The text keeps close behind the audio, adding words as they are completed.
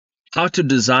How to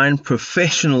design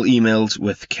professional emails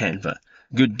with Canva.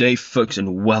 Good day, folks,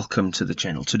 and welcome to the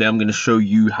channel. Today I'm going to show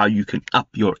you how you can up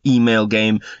your email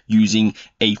game using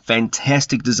a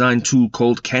fantastic design tool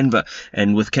called Canva.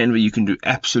 And with Canva, you can do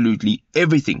absolutely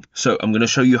everything. So I'm going to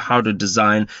show you how to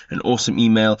design an awesome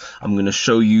email. I'm going to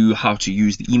show you how to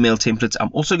use the email templates.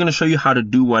 I'm also going to show you how to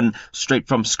do one straight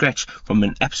from scratch from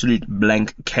an absolute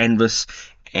blank canvas.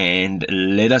 And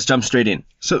let us jump straight in.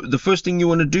 So the first thing you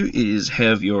want to do is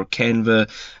have your Canva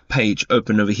page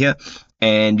open over here,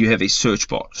 and you have a search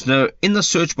bar. So in the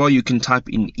search bar, you can type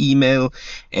in email,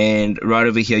 and right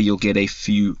over here, you'll get a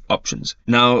few options.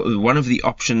 Now, one of the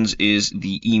options is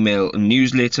the email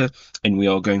newsletter, and we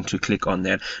are going to click on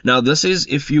that. Now, this is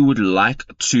if you would like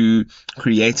to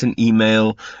create an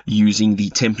email using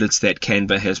the templates that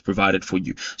Canva has provided for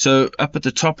you. So up at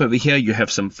the top over here, you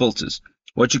have some filters.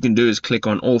 What you can do is click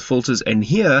on all filters, and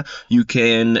here you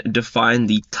can define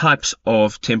the types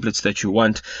of templates that you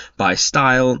want by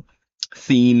style,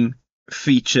 theme,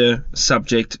 feature,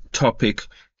 subject, topic,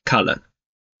 color,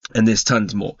 and there's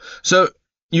tons more. So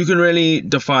you can really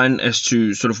define as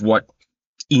to sort of what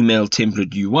email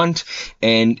template you want,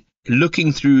 and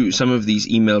looking through some of these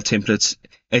email templates,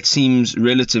 it seems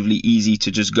relatively easy to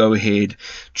just go ahead,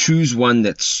 choose one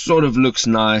that sort of looks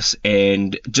nice,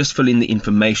 and just fill in the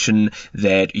information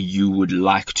that you would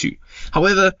like to.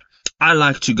 However, I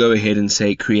like to go ahead and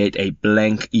say create a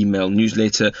blank email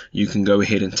newsletter. You can go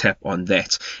ahead and tap on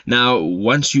that. Now,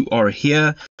 once you are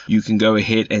here, you can go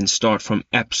ahead and start from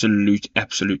absolute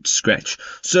scratch.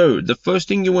 So the first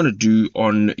thing you want to do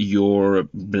on your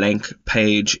blank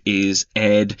page is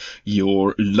add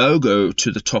your logo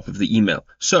to the top of the email.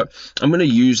 So I'm going to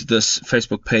use this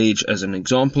Facebook page as an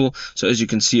example. So as you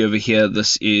can see over here,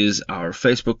 this is our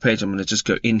Facebook page. I'm going to just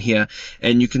go in here,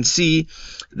 and you can see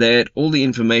that all the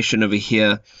information over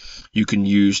here you can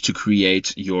use to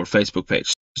create your Facebook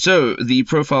page. So the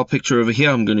profile picture over here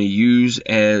I'm going to use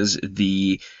as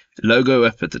the logo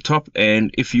up at the top,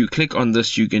 and if you click on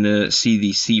this, you're going to see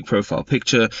the C profile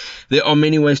picture. There are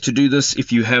many ways to do this.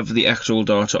 If you have the actual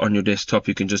data on your desktop,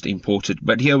 you can just import it,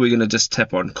 but here we're going to just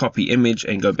tap on copy image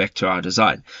and go back to our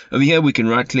design. Over here we can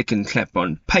right click and tap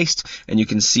on paste, and you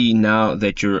can see now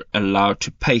that you're allowed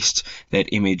to paste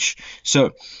that image.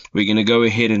 So we're going to go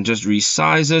ahead and just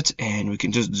resize it, and we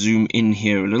can just zoom in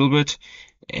here a little bit,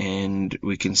 and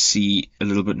we can see a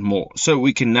little bit more. So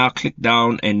we can now click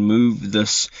down and move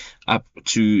this up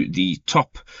to the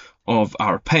top of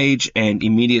our page, and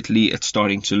immediately it's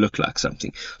starting to look like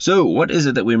something. So what is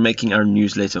it that we're making our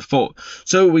newsletter for?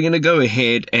 So we're going to go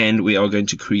ahead and we are going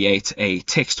to create a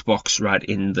text box right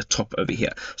in the top over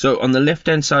here. So on the left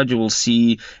hand side, you will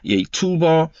see a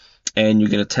toolbar, and you're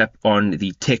going to tap on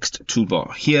the text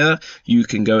toolbar. Here you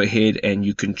can go ahead and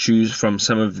you can choose from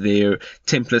some of their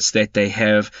templates that they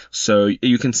have. So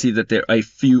you can see that there are a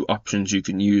few options you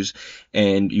can use,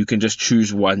 and you can just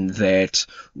choose one that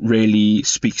really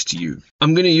speaks to you.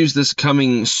 I'm going to use this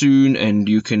coming soon, and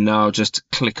you can now just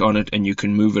click on it and you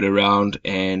can move it around,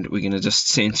 and we're going to just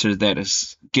censor that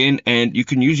as again, and you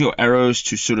can use your arrows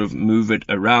to sort of move it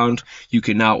around. You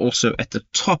can now also at the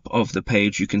top of the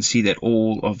page, you can see that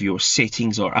all of your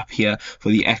settings are up here for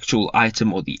the actual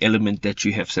item or the element that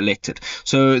you have selected.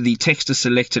 So the text is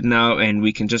selected now, and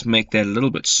we can just make that a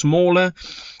little bit smaller,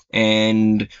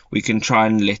 and we can try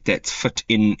and let that fit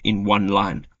in one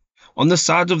line. On the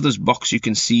sides of this box, you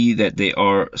can see that there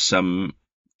are some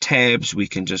tabs. We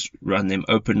can just run them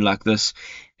open like this,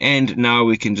 and now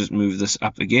we can just move this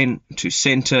up again to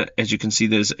center. As you can see,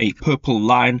 there's a purple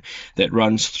line that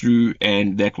runs through,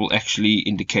 and that will actually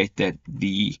indicate that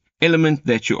the element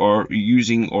that you are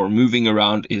using or moving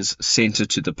around is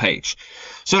centered to the page.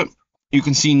 So you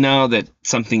can see now that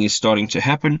something is starting to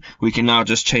happen. We can now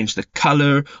just change the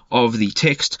color of the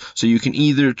text. So you can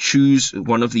either choose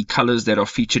one of the colors that are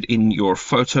featured in your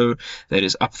photo that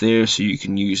is up there. So you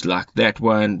can use like that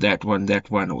one, that one, that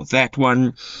one, or that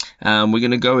one. We're going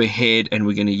to go ahead and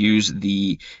we're going to use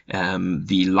the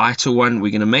lighter one. We're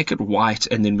going to make it white,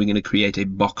 and then we're going to create a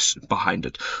box behind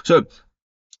it. So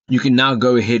you can now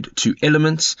go ahead to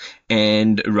elements,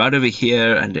 and right over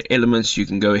here under elements you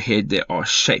can go ahead, there are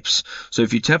shapes. So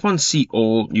if you tap on see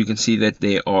all, you can see that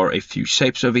there are a few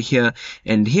shapes over here,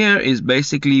 and here is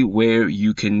basically where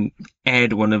you can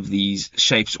add one of these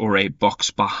shapes or a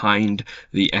box behind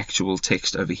the actual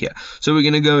text over here. So we're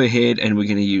going to go ahead and we're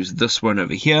going to use this one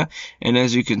over here, and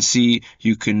as you can see,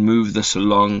 you can move this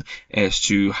along as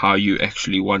to how you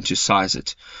actually want to size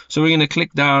it. So we're going to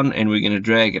click down and we're going to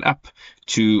drag it up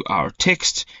to our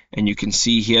text, and you can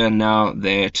see here now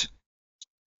that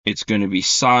it's going to be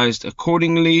sized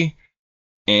accordingly.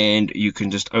 and you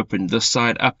can just open this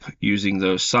side up using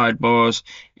those sidebars,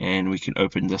 and we can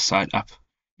open this side up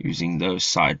using those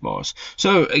sidebars.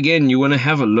 So again, you want to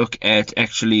have a look at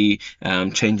actually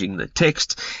changing the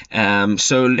text.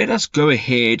 So let us go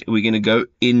ahead. We're going to go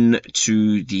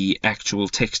into the actual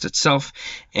text itself,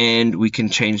 and we can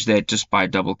change that just by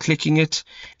double clicking it.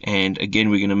 And again,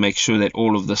 we're going to make sure that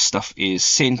all of this stuff is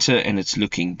center and it's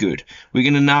looking good. We're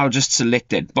going to now just select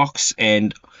that box,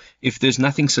 and if there's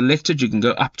nothing selected, you can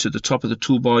go up to the top of the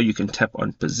toolbar, you can tap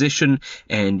on position,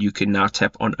 and you can now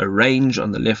tap on arrange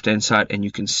on the left hand side, and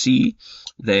you can see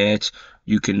that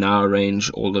you can now arrange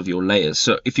all of your layers.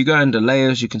 So if you go under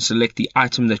layers, you can select the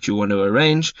item that you want to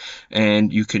arrange,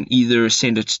 and you can either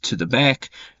send it to the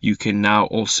back, you can now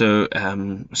also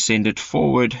send it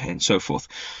forward, and so forth.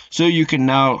 So you can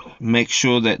now make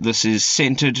sure that this is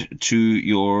centered to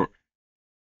your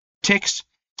text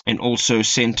and also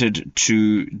centered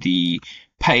to the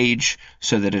page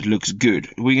so that it looks good.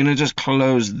 We're going to just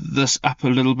close this up a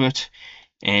little bit,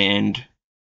 and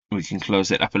we can close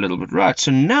that up a little bit. Right,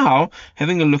 so now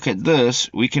having a look at this,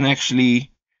 we can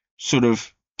actually sort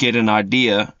of get an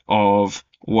idea of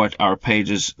what our page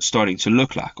is starting to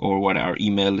look like, or what our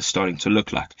email is starting to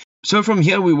look like. So from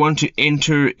here, we want to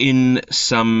enter in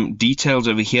some details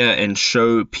over here and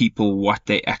show people what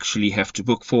they actually have to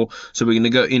book for. So we're going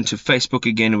to go into Facebook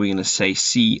again, and we're going to say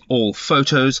see all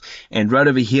photos, and right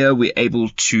over here we're able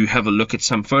to have a look at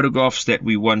some photographs that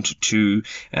we want to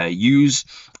use.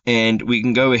 And we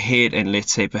can go ahead and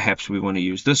let's say perhaps we want to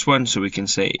use this one, so we can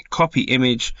say copy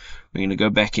image. We're going to go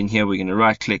back in here, we're going to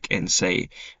right click and say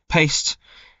paste,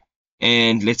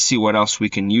 and let's see what else we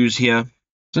can use here.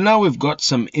 So now we've got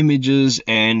some images,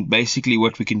 and basically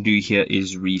what we can do here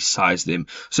is resize them.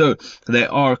 So they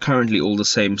are currently all the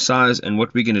same size, and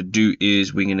what we're going to do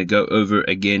is we're going to go over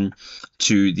again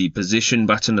to the position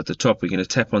button at the top. We're going to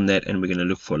tap on that, and we're going to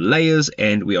look for layers,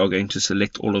 and we are going to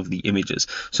select all of the images.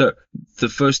 So the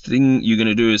first thing you're going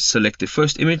to do is select the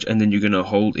first image, and then you're going to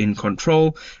hold in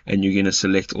control, and you're going to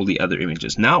select all the other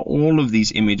images. Now all of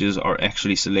these images are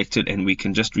actually selected, and we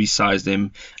can just resize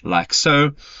them like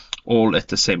so, all at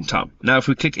the same time. Now if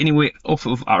we click anywhere off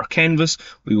of our canvas,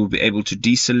 we will be able to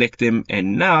deselect them,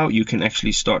 and now you can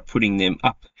actually start putting them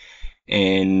up,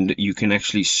 and you can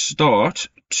actually start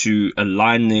to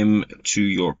align them to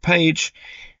your page.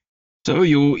 So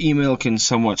your email can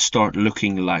somewhat start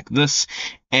looking like this,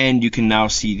 and you can now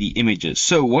see the images.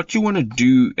 So what you want to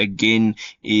do again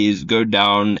is go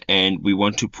down, and we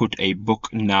want to put a book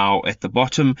now at the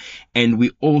bottom, and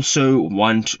we also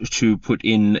want to put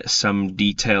in some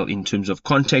detail in terms of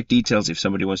contact details if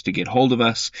somebody wants to get hold of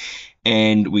us,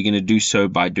 and we're going to do so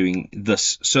by doing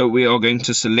this. So we are going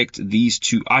to select these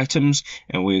two items,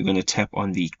 and we're going to tap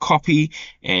on the copy,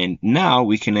 and now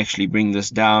we can actually bring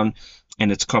this down,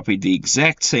 and it's copied the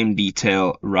exact same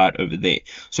detail right over there.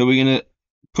 So we're going to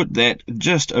put that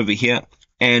just over here,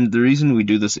 and the reason we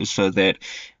do this is so that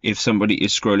if somebody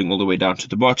is scrolling all the way down to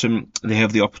the bottom, they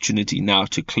have the opportunity now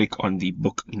to click on the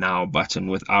book now button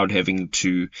without having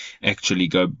to actually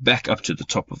go back up to the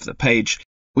top of the page.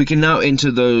 We can now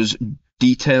enter those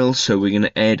details, so we're going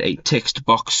to add a text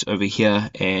box over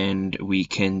here, and we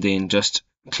can then just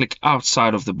click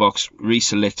outside of the box,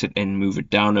 reselect it, and move it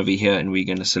down over here, and we're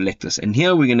going to select this. And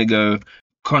here we're going to go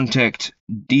contact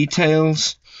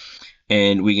details,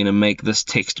 and we're going to make this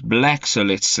text black. So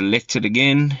let's select it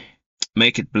again,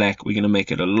 make it black. We're going to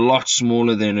make it a lot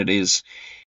smaller than it is.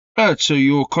 Right, so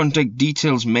your contact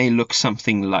details may look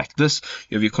something like this.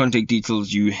 You have your contact details,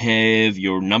 you have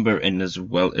your number, and as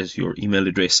well as your email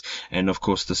address. And of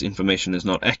course, this information is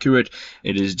not accurate.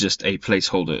 It is just a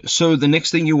placeholder. So the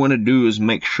next thing you want to do is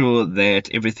make sure that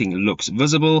everything looks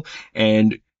visible,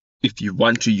 and if you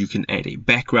want to, you can add a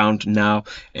background now,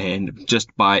 and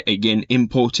just by again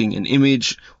importing an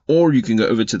image, or you can go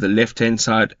over to the left hand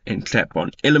side and tap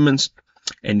on elements,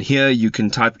 and here you can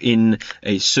type in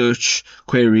a search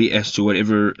query as to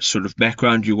whatever sort of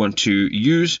background you want to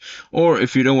use. Or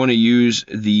if you don't want to use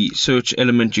the search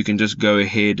element, you can just go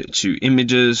ahead to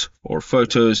images or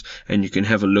photos, and you can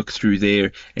have a look through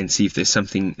there and see if there's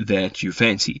something that you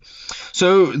fancy.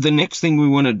 So the next thing we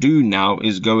want to do now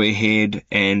is go ahead,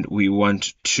 and we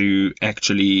want to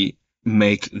actually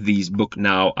make these book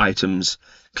now items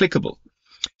clickable.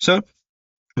 So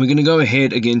we're going to go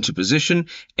ahead again to position,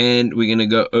 and we're going to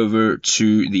go over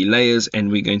to the layers,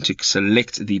 and we're going to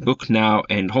select the book now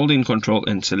and hold in control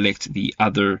and select the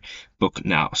other book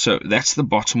now. So that's the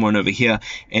bottom one over here,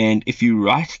 and if you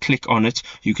right click on it,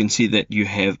 you can see that you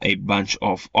have a bunch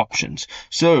of options.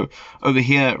 So over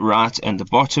here right at the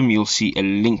bottom, you'll see a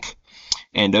link,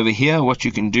 and over here what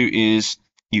you can do is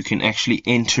you can actually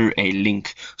enter a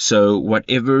link. So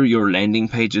whatever your landing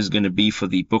page is going to be for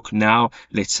the book now,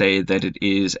 let's say that it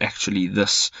is actually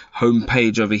this home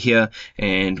page over here,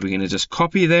 and we're going to just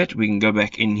copy that. We can go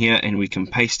back in here and we can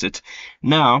paste it.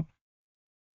 Now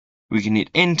we can hit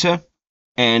enter,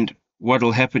 and what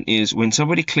will happen is when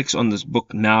somebody clicks on this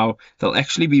book now, they'll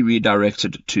actually be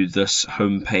redirected to this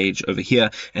home page over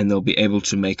here, and they'll be able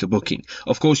to make a booking.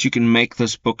 Of course, you can make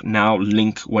this book now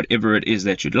link whatever it is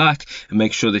that you'd like, and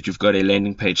make sure that you've got a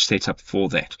landing page set up for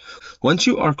that. Once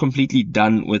you are completely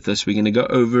done with this, we're going to go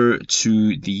over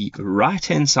to the right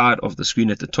hand side of the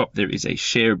screen. At the top there is a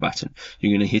share button.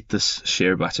 You're going to hit this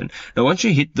share button. Now once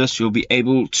you hit this, you'll be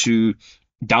able to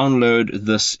download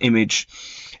this image,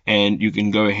 and you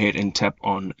can go ahead and tap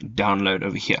on download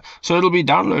over here. So it'll be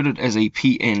downloaded as a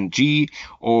PNG,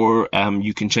 or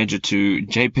you can change it to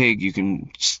JPEG, you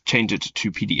can change it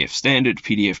to PDF standard,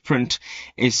 PDF print,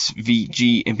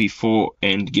 SVG, MP4,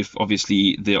 and GIF.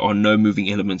 Obviously there are no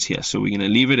moving elements here, so we're going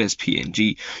to leave it as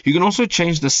PNG. You can also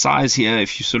change the size here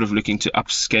if you're sort of looking to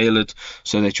upscale it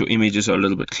so that your images are a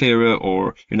little bit clearer,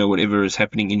 or whatever is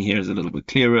happening in here is a little bit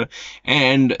clearer.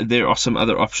 And there are some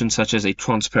other options such as a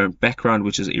transparent background,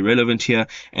 which is irrelevant here,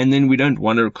 and then we don't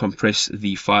want to compress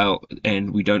the file,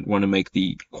 and we don't want to make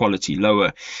the quality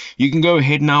lower. You can go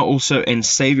ahead now also and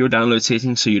save your download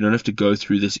settings, so you don't have to go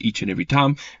through this each and every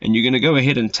time, and you're going to go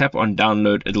ahead and tap on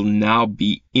download. It'll now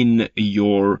be in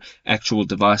your actual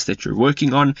device that you're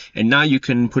working on, and now you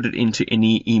can put it into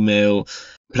any email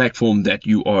platform that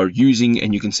you are using,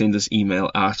 and you can send this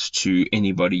email out to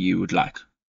anybody you would like.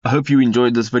 I hope you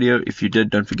enjoyed this video. If you did,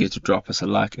 don't forget to drop us a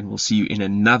like, and we'll see you in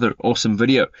another awesome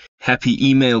video. Happy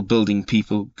email building,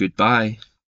 people. Goodbye.